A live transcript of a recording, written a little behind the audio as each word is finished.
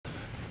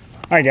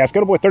All right, guys,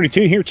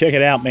 GoToBoy32 here. Check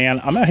it out,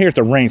 man. I'm out here at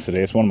the range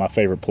today. It's one of my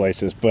favorite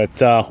places. But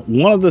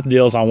one of the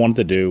deals I wanted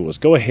to do was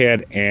go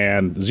ahead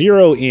and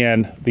zero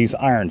in these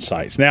iron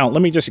sights. Now,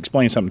 let me just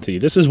explain something to you.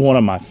 This is one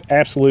of my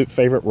absolute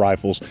favorite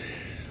rifles.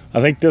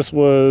 I think this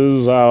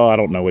was, I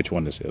don't know which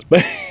one this is.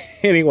 But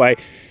anyway,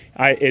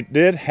 it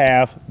did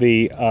have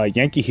the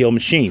Yankee Hill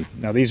machine.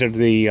 Now, these are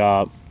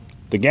the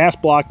gas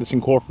block that's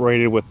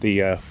incorporated with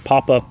the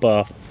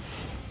pop-up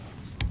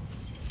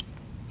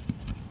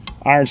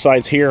iron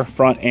sights here,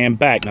 front and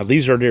back. Now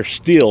these are their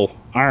steel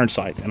iron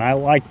sights, and I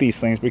like these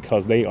things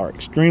because they are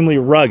extremely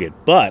rugged,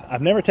 but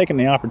I've never taken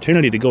the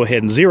opportunity to go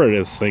ahead and zero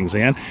those things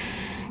in,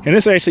 and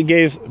this actually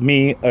gave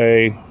me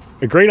a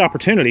great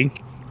opportunity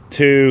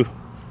to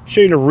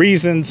show you the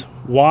reasons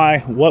why,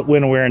 what,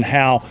 when, where, and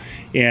how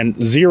in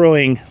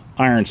zeroing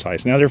iron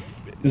sights. Now,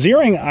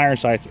 zeroing iron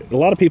sights, a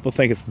lot of people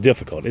think it's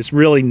difficult. It's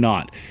really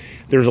not.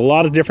 There's a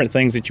lot of different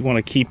things that you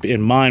want to keep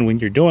in mind when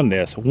you're doing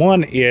this.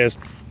 One is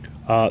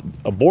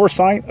a bore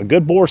sight. A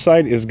good bore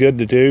sight is good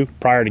to do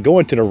prior to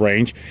going to the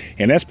range,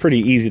 and that's pretty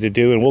easy to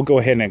do, and we'll go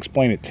ahead and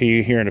explain it to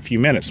you here in a few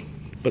minutes.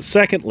 But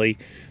secondly,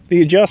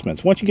 the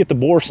adjustments. Once you get the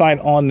bore sight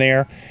on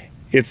there,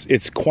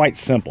 it's quite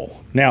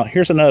simple. Now,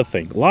 here's another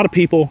thing. A lot of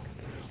people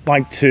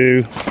like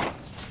to,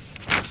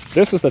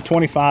 this is the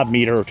 25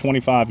 meter or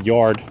 25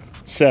 yard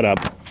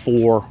setup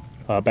for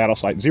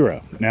Battlesight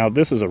Zero. Now,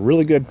 this is a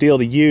really good deal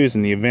to use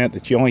in the event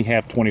that you only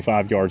have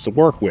 25 yards to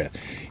work with.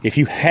 If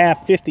you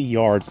have 50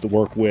 yards to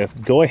work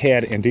with, go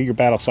ahead and do your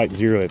Battlesight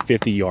Zero at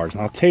 50 yards.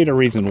 And I'll tell you the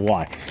reason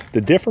why.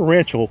 The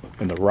differential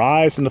in the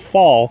rise and the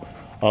fall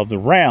of the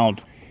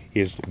round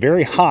is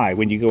very high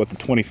when you go at the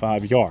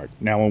 25 yard.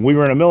 Now, when we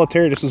were in the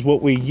military, this is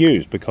what we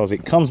used because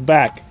it comes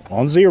back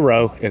on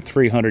zero at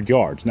 300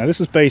 yards. Now,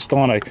 this is based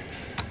on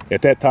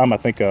at that time, I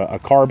think a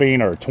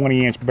carbine or a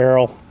 20-inch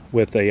barrel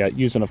with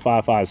using a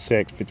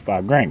 5.56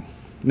 55 grain.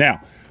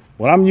 Now,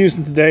 what I'm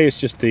using today is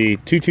just the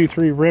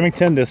 223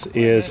 Remington. This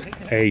is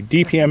a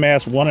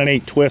DPMS 1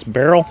 1/8 twist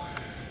barrel.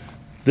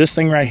 This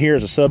thing right here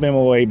is a sub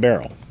MOA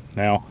barrel.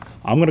 Now,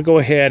 I'm going to go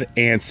ahead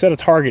and set a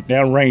target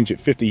down range at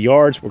 50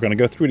 yards. We're going to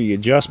go through the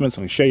adjustments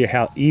and show you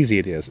how easy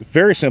it is.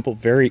 Very simple,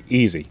 very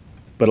easy.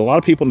 But a lot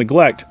of people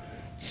neglect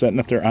setting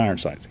up their iron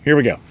sights. Here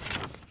we go.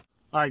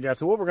 All right, guys,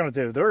 so what we're going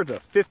to do, there's a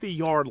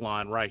 50-yard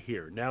line right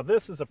here. Now,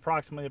 this is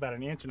approximately about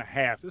 1.5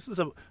 inches. This is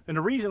and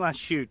the reason I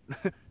shoot,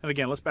 and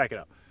again, let's back it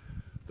up.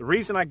 The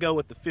reason I go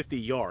with the 50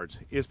 yards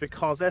is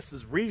because that's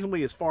as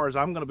reasonably as far as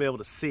I'm going to be able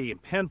to see and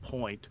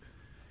pinpoint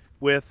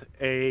with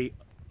a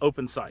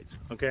open sights,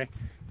 okay?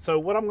 So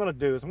what I'm going to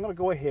do is I'm going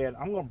to go ahead,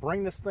 I'm going to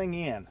bring this thing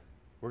in.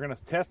 We're going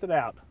to test it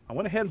out. I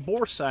went ahead and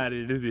bore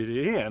sighted it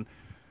in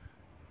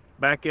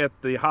back at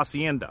the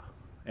Hacienda.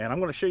 And I'm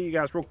going to show you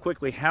guys real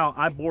quickly how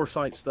I bore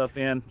sight stuff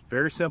in.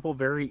 Very simple,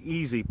 very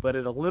easy, but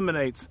it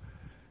eliminates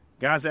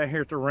guys out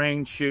here at the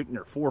range shooting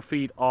or 4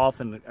 feet off.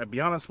 And I'll be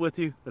honest with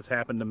you, that's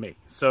happened to me.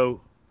 So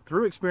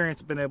through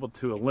experience, I've been able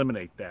to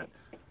eliminate that.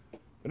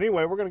 But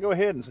anyway, we're going to go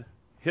ahead and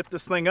hit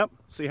this thing up,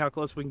 see how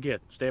close we can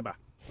get. Stay by.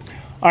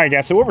 All right,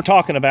 guys, so what we're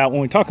talking about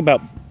when we talk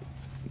about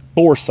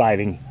bore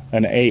sighting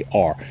an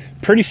AR,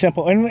 pretty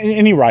simple. In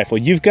any rifle,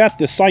 you've got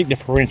the sight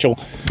differential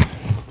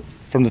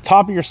from the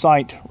top of your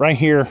sight right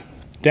here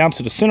down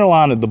to the center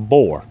line of the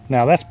bore.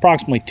 Now, that's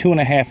approximately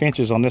 2.5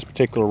 inches on this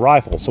particular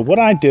rifle. So what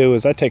I do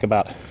is I take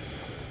about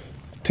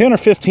 10 or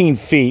 15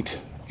 feet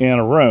in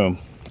a room,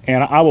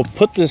 and I will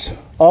put this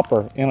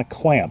upper in a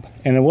clamp.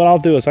 And then what I'll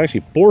do is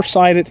actually bore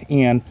sight it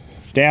in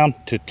down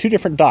to 2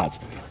 different dots.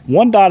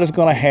 One dot is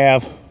going to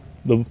have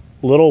the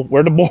little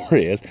where the bore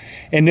is,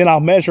 and then I'll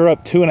measure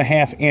up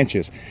 2.5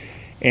 inches.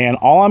 And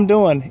all I'm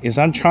doing is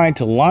I'm trying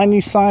to line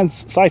these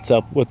sights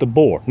up with the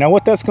bore. Now,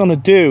 what that's going to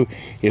do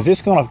is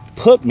it's going to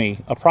put me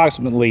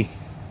approximately,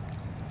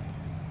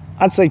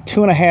 I'd say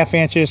 2.5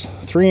 inches,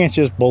 3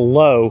 inches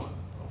below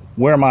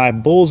where my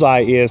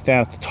bullseye is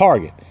down at the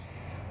target.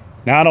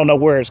 Now, I don't know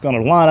where it's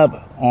going to line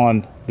up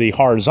on the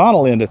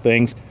horizontal end of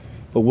things,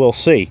 but we'll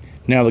see.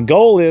 Now, the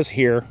goal is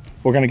here,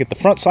 we're going to get the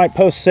front sight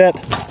post set,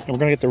 and we're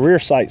going to get the rear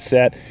sight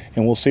set,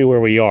 and we'll see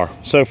where we are.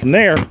 So from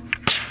there,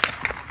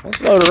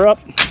 let's load her up.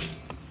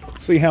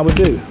 See how we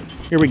do.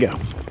 Here we go.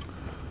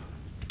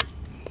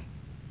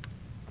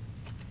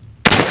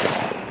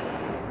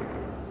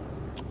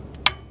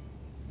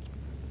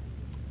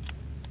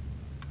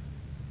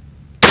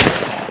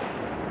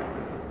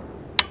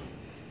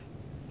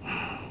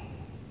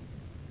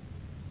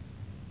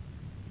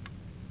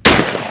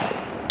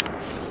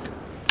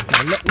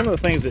 One of the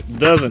things that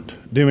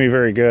doesn't do me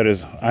very good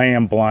is I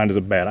am blind as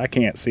a bat. I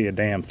can't see a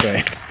damn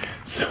thing.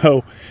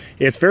 So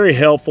it's very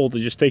helpful to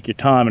just take your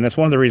time, and that's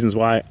one of the reasons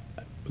why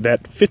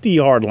that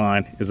 50-yard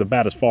line is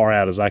about as far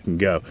out as I can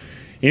go.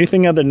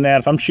 Anything other than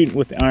that, if I'm shooting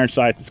with the iron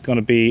sights, it's going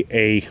to be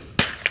a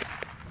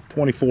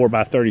 24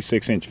 by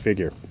 36 inch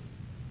figure.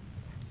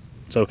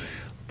 So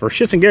for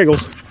shits and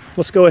giggles,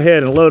 let's go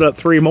ahead and load up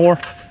 3 more,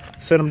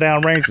 set them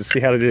down range, and see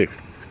how they do.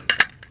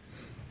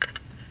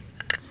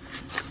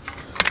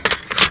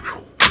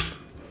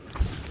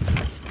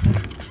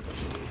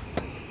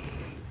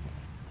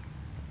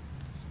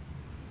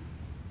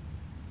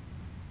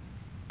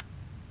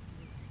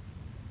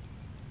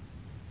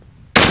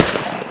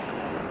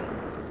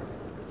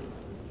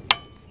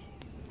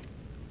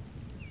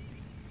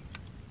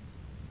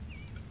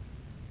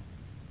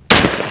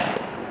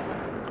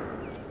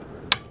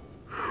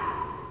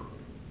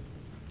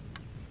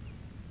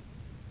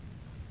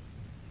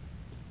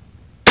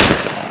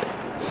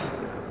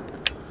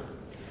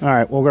 All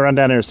right, we'll go run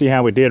down there and see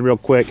how we did real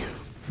quick.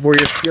 For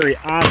your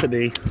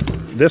curiosity,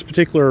 this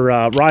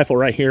particular rifle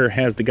right here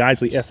has the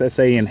Geisley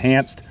SSA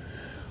enhanced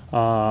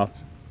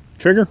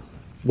trigger.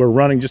 We're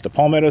running just a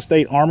Palmetto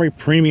State Armory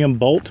premium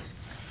bolt.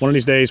 One of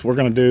these days we're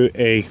going to do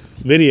a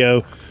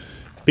video.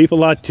 People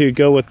like to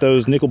go with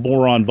those nickel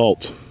boron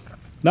bolts.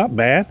 Not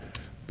bad,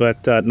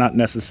 but not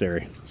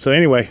necessary. So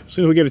anyway, as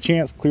soon as we get a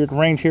chance, clear the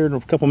range here in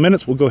a couple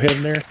minutes, we'll go ahead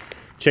in there,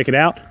 check it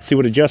out, see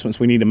what adjustments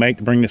we need to make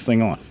to bring this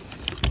thing on.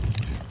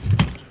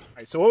 All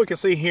right, so what we can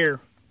see here,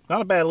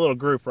 not a bad little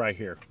group right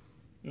here.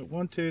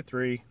 1, 2,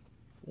 3,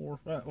 4,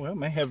 5, well,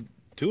 may have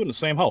 2 in the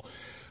same hole.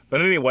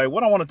 But anyway,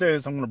 what I want to do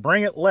is I'm going to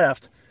bring it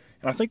left,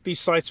 and I think these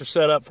sights are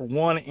set up for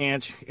 1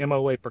 inch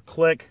MOA per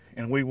click,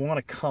 and we want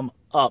to come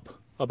up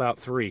about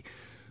 3.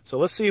 So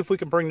let's see if we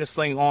can bring this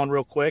thing on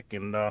real quick,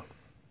 and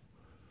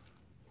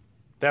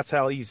that's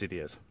how easy it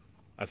is,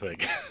 I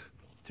think.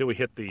 Till we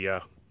hit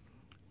the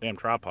damn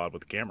tripod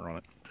with the camera on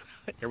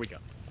it. Here we go.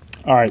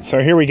 All right,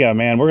 so here we go,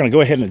 man. We're going to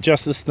go ahead and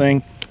adjust this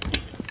thing.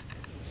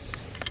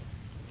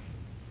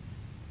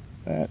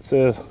 That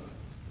says to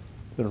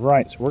the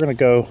right, so we're going to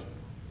go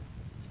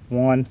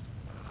 1,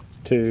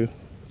 2,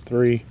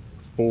 3,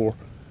 4,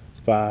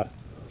 5,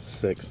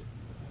 6,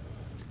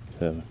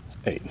 7,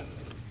 8.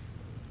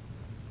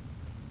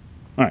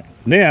 All right,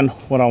 then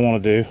what I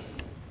want to do,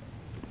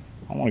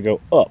 I want to go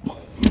up.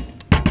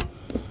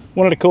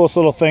 One of the coolest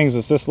little things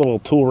is this little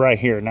tool right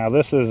here. Now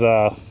this is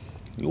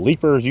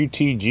Leapers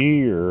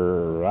UTG,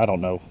 or I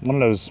don't know, one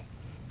of those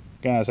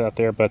guys out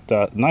there,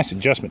 but nice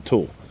adjustment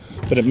tool.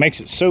 But it makes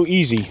it so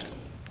easy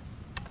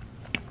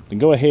to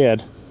go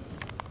ahead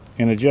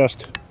and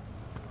adjust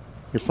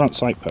your front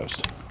sight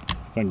post.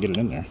 If I can get it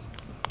in there.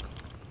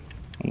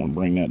 I want to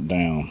bring that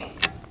down.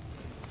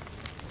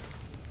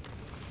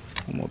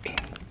 One more time.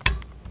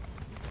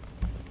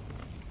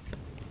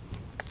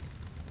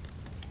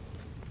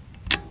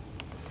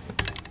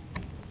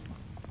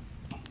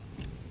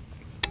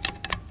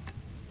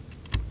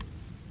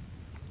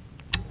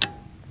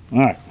 All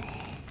right.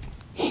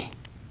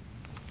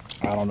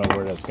 I don't know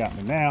where that's got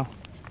me now,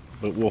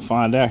 but we'll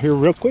find out here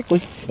real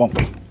quickly, won't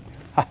we?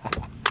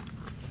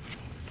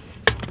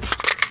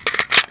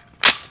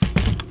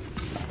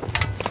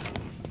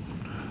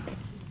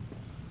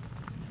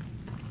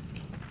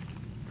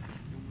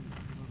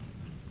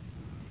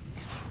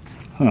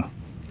 Huh.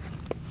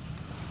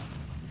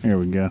 Here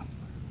we go.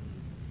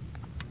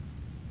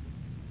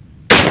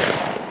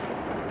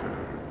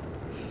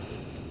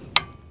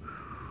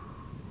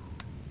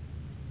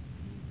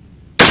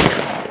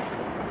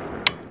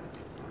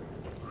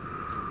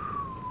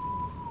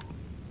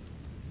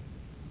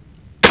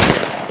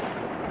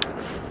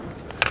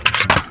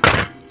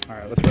 All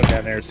right, let's run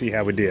down there and see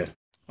how we did.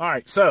 All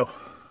right, so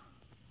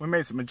we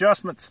made some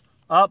adjustments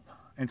up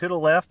and to the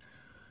left.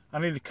 I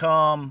need to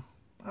come,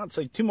 I'd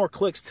say 2 more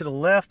clicks to the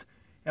left,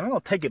 and I'm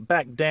gonna take it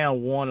back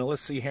down 1, and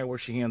let's see where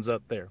she ends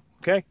up there.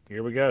 Okay,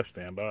 here we go,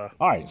 stand by.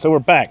 All right, so we're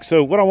back.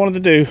 So what I wanted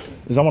to do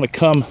is I want to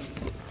come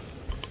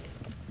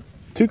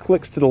 2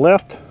 clicks to the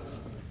left,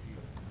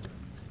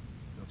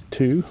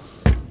 2,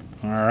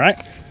 all right,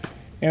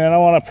 and then I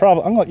want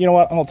to you know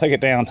what, I'm gonna take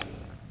it down.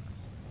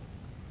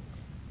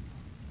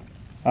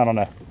 I don't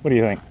know. What do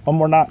you think? 1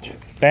 more notch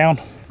down,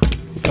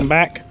 come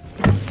back.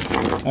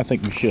 I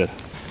think we should.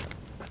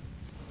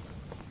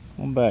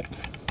 1 back,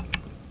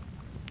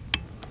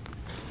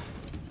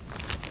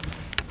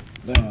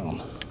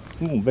 down.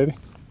 Come on, baby.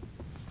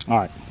 All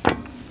right.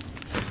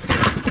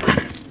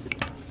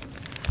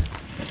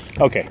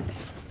 Okay.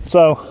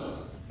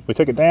 So we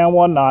took it down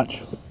 1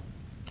 notch,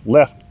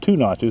 left 2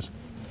 notches,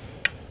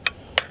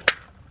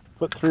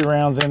 put 3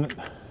 rounds in it.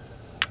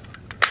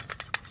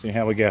 See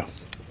how we go.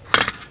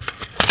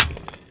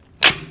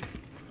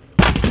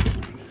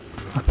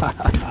 All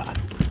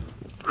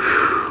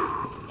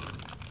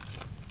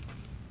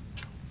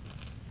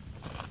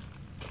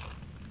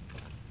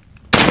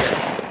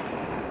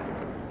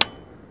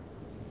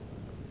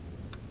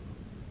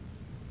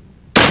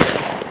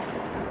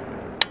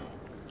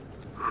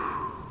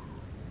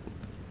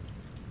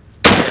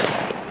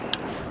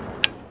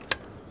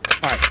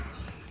right,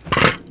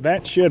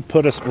 that should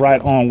put us right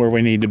on where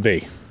we need to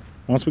be.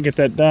 Once we get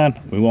that done,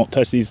 we won't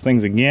touch these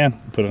things again.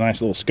 Put a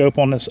nice little scope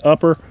on this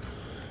upper,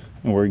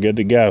 and we're good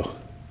to go.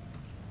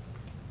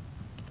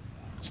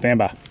 Stand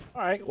by.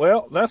 All right,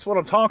 well, that's what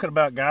I'm talking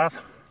about, guys.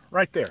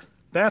 Right there.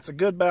 That's a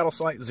good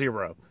Battlesight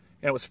 0.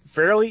 And it was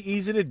fairly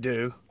easy to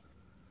do.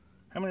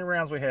 How many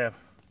rounds we have?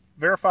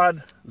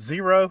 Verified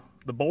 0,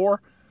 the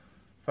bore.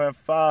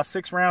 5,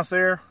 6 rounds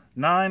there.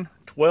 9,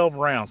 12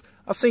 rounds.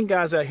 I've seen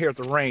guys out here at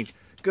the range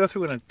go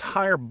through an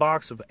entire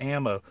box of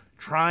ammo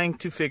trying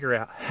to figure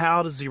out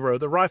how to zero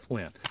the rifle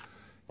in.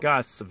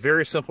 Guys, it's a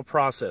very simple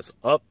process.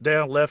 Up,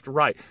 down, left,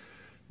 right.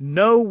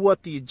 Know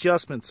what the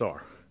adjustments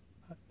are.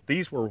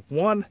 These were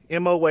 1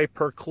 MOA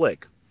per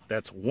click.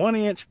 That's 1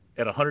 inch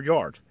at 100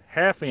 yards,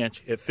 ½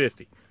 inch at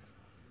 50.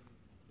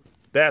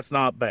 That's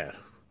not bad.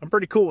 I'm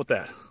pretty cool with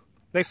that.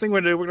 Next thing we're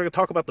going to do, we're going to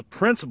talk about the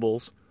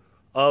principles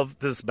of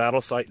this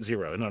Battlesight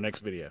 0 in our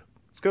next video.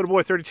 Let's go to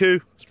Boy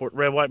 32. Support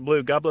red, white, and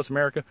blue. God bless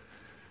America.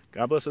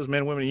 God bless those men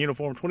and women in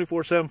uniform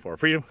 24/7 for our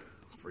freedom.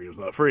 Freedom's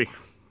not free.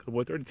 Go to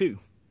Boy 32.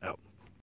 Out.